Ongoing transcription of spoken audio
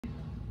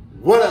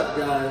What up,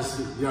 guys?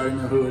 You already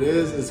know who it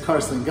is. It's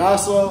Carson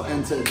Gosselaar,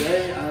 and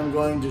today I'm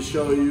going to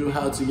show you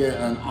how to get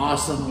an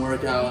awesome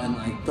workout in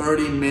like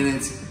 30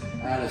 minutes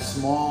at a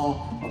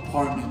small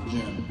apartment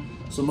gym.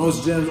 So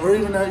most gyms, or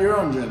even at your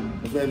own gym,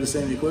 if they have the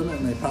same equipment,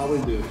 and they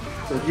probably do.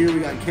 So here we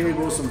got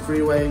cables, some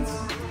free weights,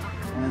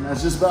 and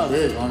that's just about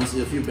it,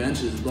 honestly, a few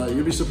benches, but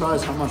you'll be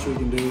surprised how much we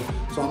can do.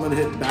 So I'm gonna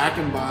hit back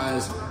and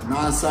buys,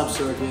 non-stop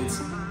circuits,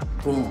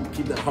 boom,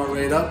 keep that heart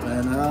rate up,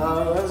 and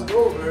let's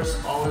go.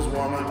 First, always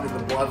warm up, get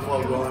the blood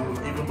flow going,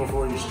 even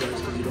before you stretch,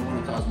 because you don't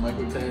want to cause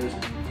micro tears.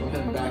 Go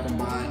ahead and back and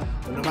buy.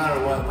 But no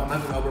matter what, if I'm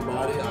having upper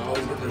body, I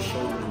always get their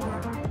shoulders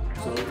warm.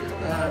 So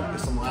get that,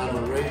 get some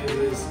lateral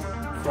raises,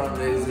 front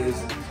raises,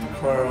 some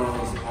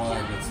curls, all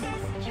that good stuff.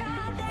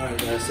 All right,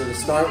 guys, so to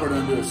start, we're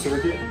gonna do a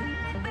circuit.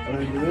 We're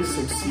gonna do this,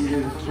 6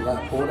 seated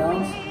lat pull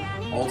downs,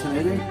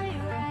 alternating,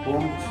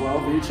 boom,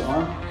 12 each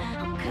arm.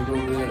 We'll go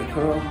over there to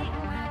curl,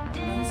 and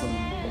then some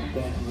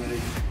back and leg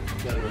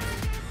deadlifts.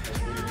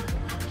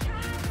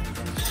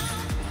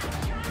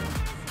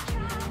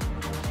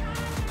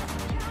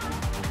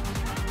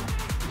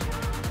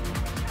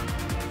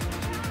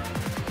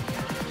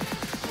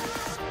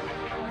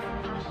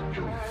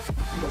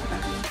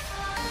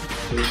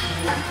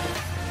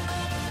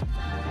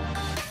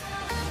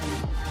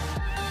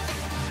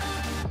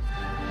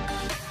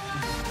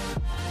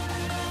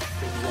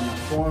 On the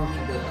form,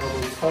 keep that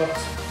elbow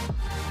tucked.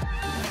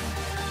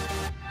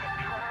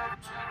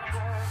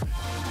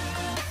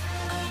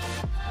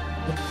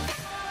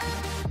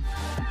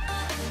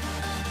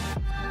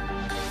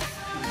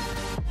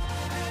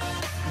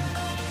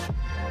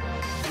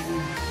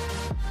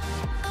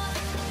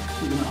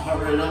 Keeping that heart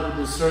rate up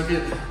with the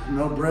circuit,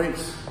 no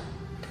breaks.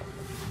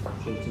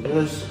 So to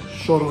this,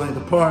 shoulder length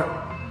apart,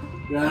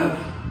 grab,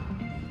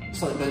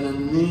 slight bend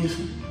in the knees,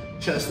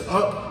 chest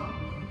up,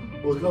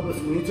 look up if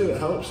you need to, it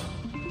helps.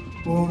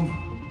 Boom,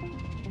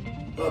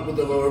 up with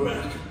the lower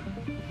back,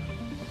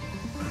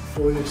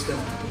 fully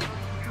extend.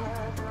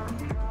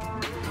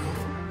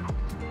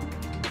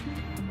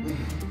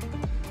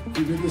 If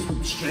you do this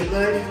with straight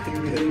leg, you're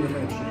gonna be hitting your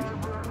hamstring.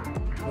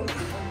 But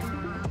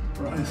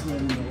we're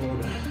isolating the lower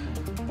back.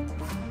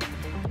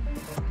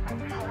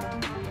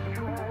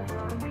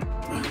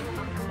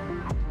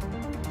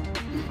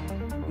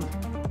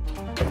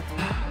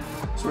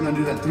 So we're gonna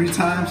do that 3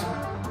 times,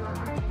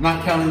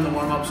 not counting the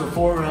warm-up, so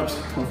 4 reps,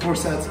 or 4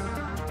 sets,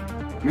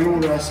 minimal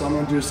rest, so I'm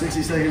gonna do a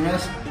 60-second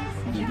rest,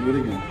 and then do it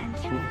again.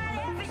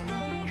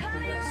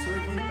 That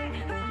circuit,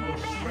 go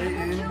straight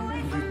in,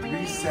 and do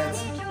 3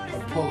 sets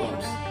of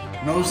pull-ups.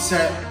 No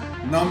set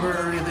number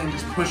or anything,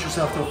 just push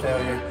yourself to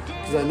failure,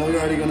 because I know you're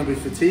already gonna be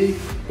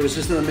fatigued, but it's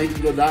just gonna make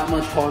you go that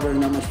much harder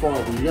and that much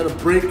farther. You gotta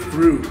break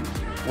through.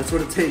 That's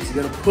what it takes, you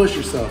gotta push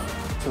yourself.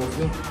 So let's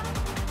go.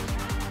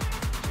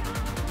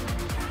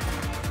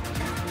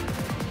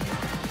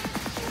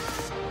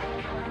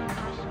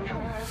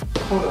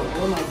 Hold up,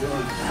 what am I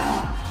doing?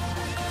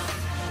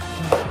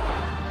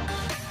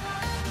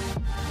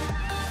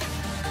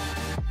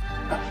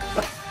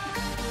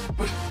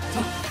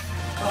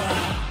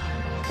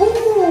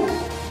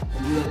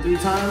 And do that 3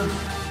 times.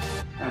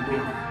 And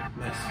boom.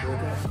 Nice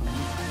workout.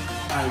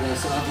 Alright guys,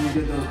 so after you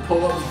get those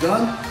pull-ups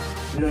done,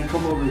 you're gonna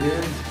come over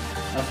here.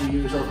 After you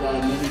give yourself about a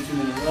maybe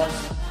 2-minute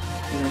rest,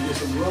 you're gonna get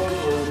some rows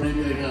or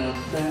maybe like a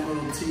bent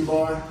little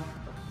T-bar.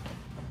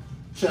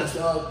 Chest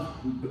up,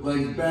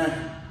 legs bent.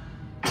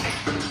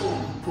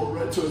 Pull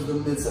right towards the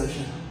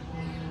midsection.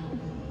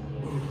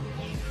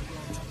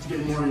 Get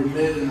more of your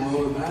mid and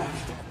lower back.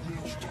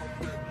 Just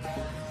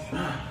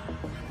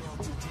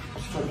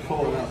try to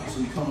pull it out. So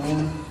you come in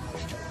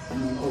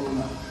and then open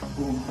up.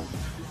 Boom.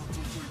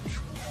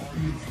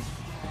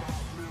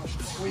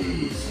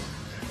 Squeeze.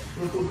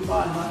 Lift up the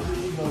body, not the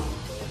ego.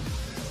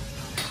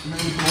 And then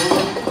you can roll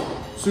up.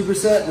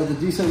 Superset with a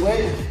decent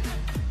weight.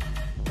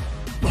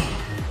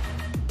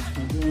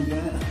 And doing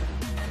that.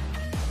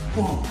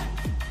 Boom.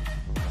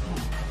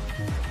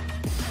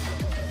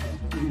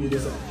 Give me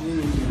this up.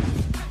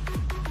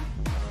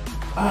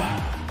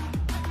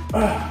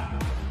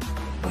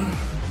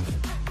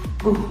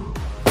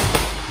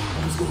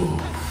 Let's go.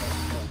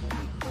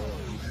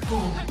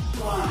 Boom.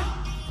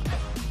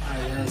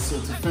 Alright guys, so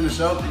to finish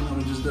up,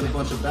 we just did a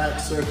bunch of back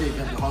circuit,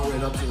 got the heart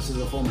rate up, so this is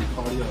a form of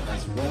cardio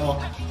as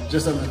well.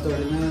 Just under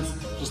 30 minutes,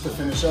 just to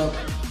finish up,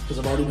 because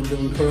I've already been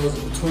doing curls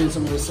in between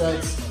some of the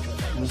sets.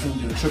 I'm just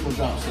gonna do a triple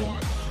drop, so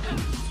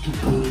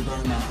completely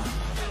burn out.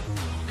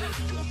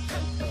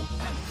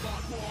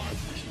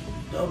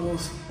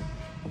 Doubles.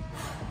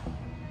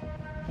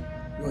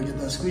 You wanna get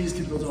that squeeze,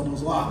 keep those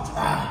elbows locked.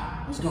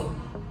 Let's go.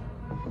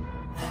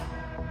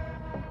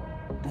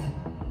 Boom.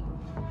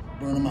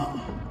 Burn them out.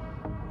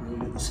 Really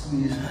get the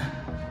squeeze.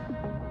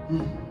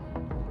 Boom.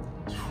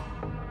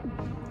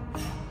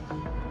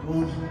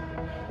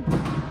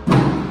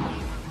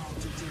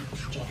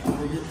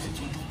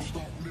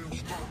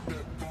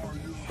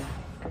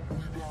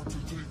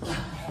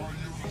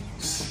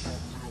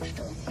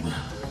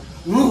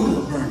 Ooh,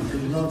 the burn. You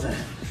love that.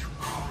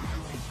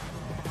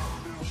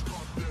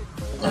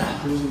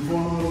 Losing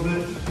form a little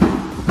bit.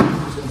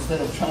 So instead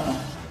of trying to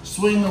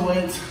swing the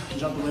weights,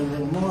 jump the weight a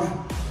little more.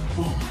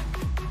 Boom.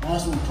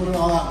 Last one, put it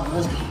all out,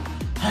 let's go.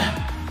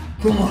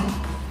 Come on.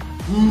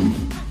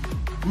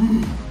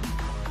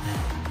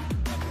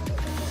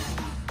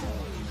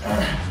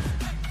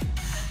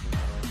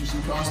 Do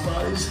some cross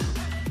bodies.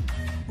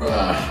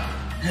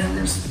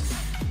 Hammers.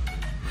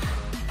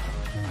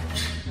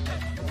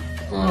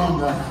 I'm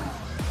done.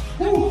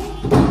 Woo.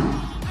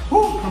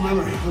 Woo.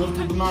 Remember, lift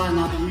with the mind,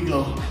 not the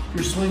ego. If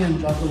you're swinging,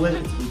 drop the weight,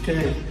 it's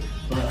okay.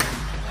 But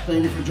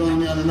thank you for joining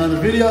me on another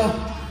video.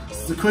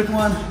 This is a quick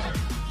one.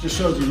 Just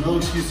shows you, no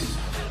excuses.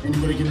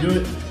 Anybody can do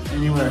it,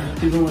 anywhere,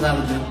 even without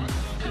a gym.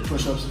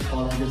 Push-ups,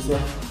 all that good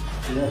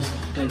stuff. So yes,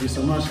 thank you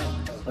so much.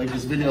 Like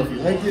this video if you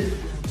liked it.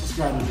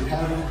 Subscribe if you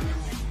haven't.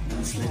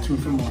 And stay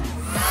tuned for more.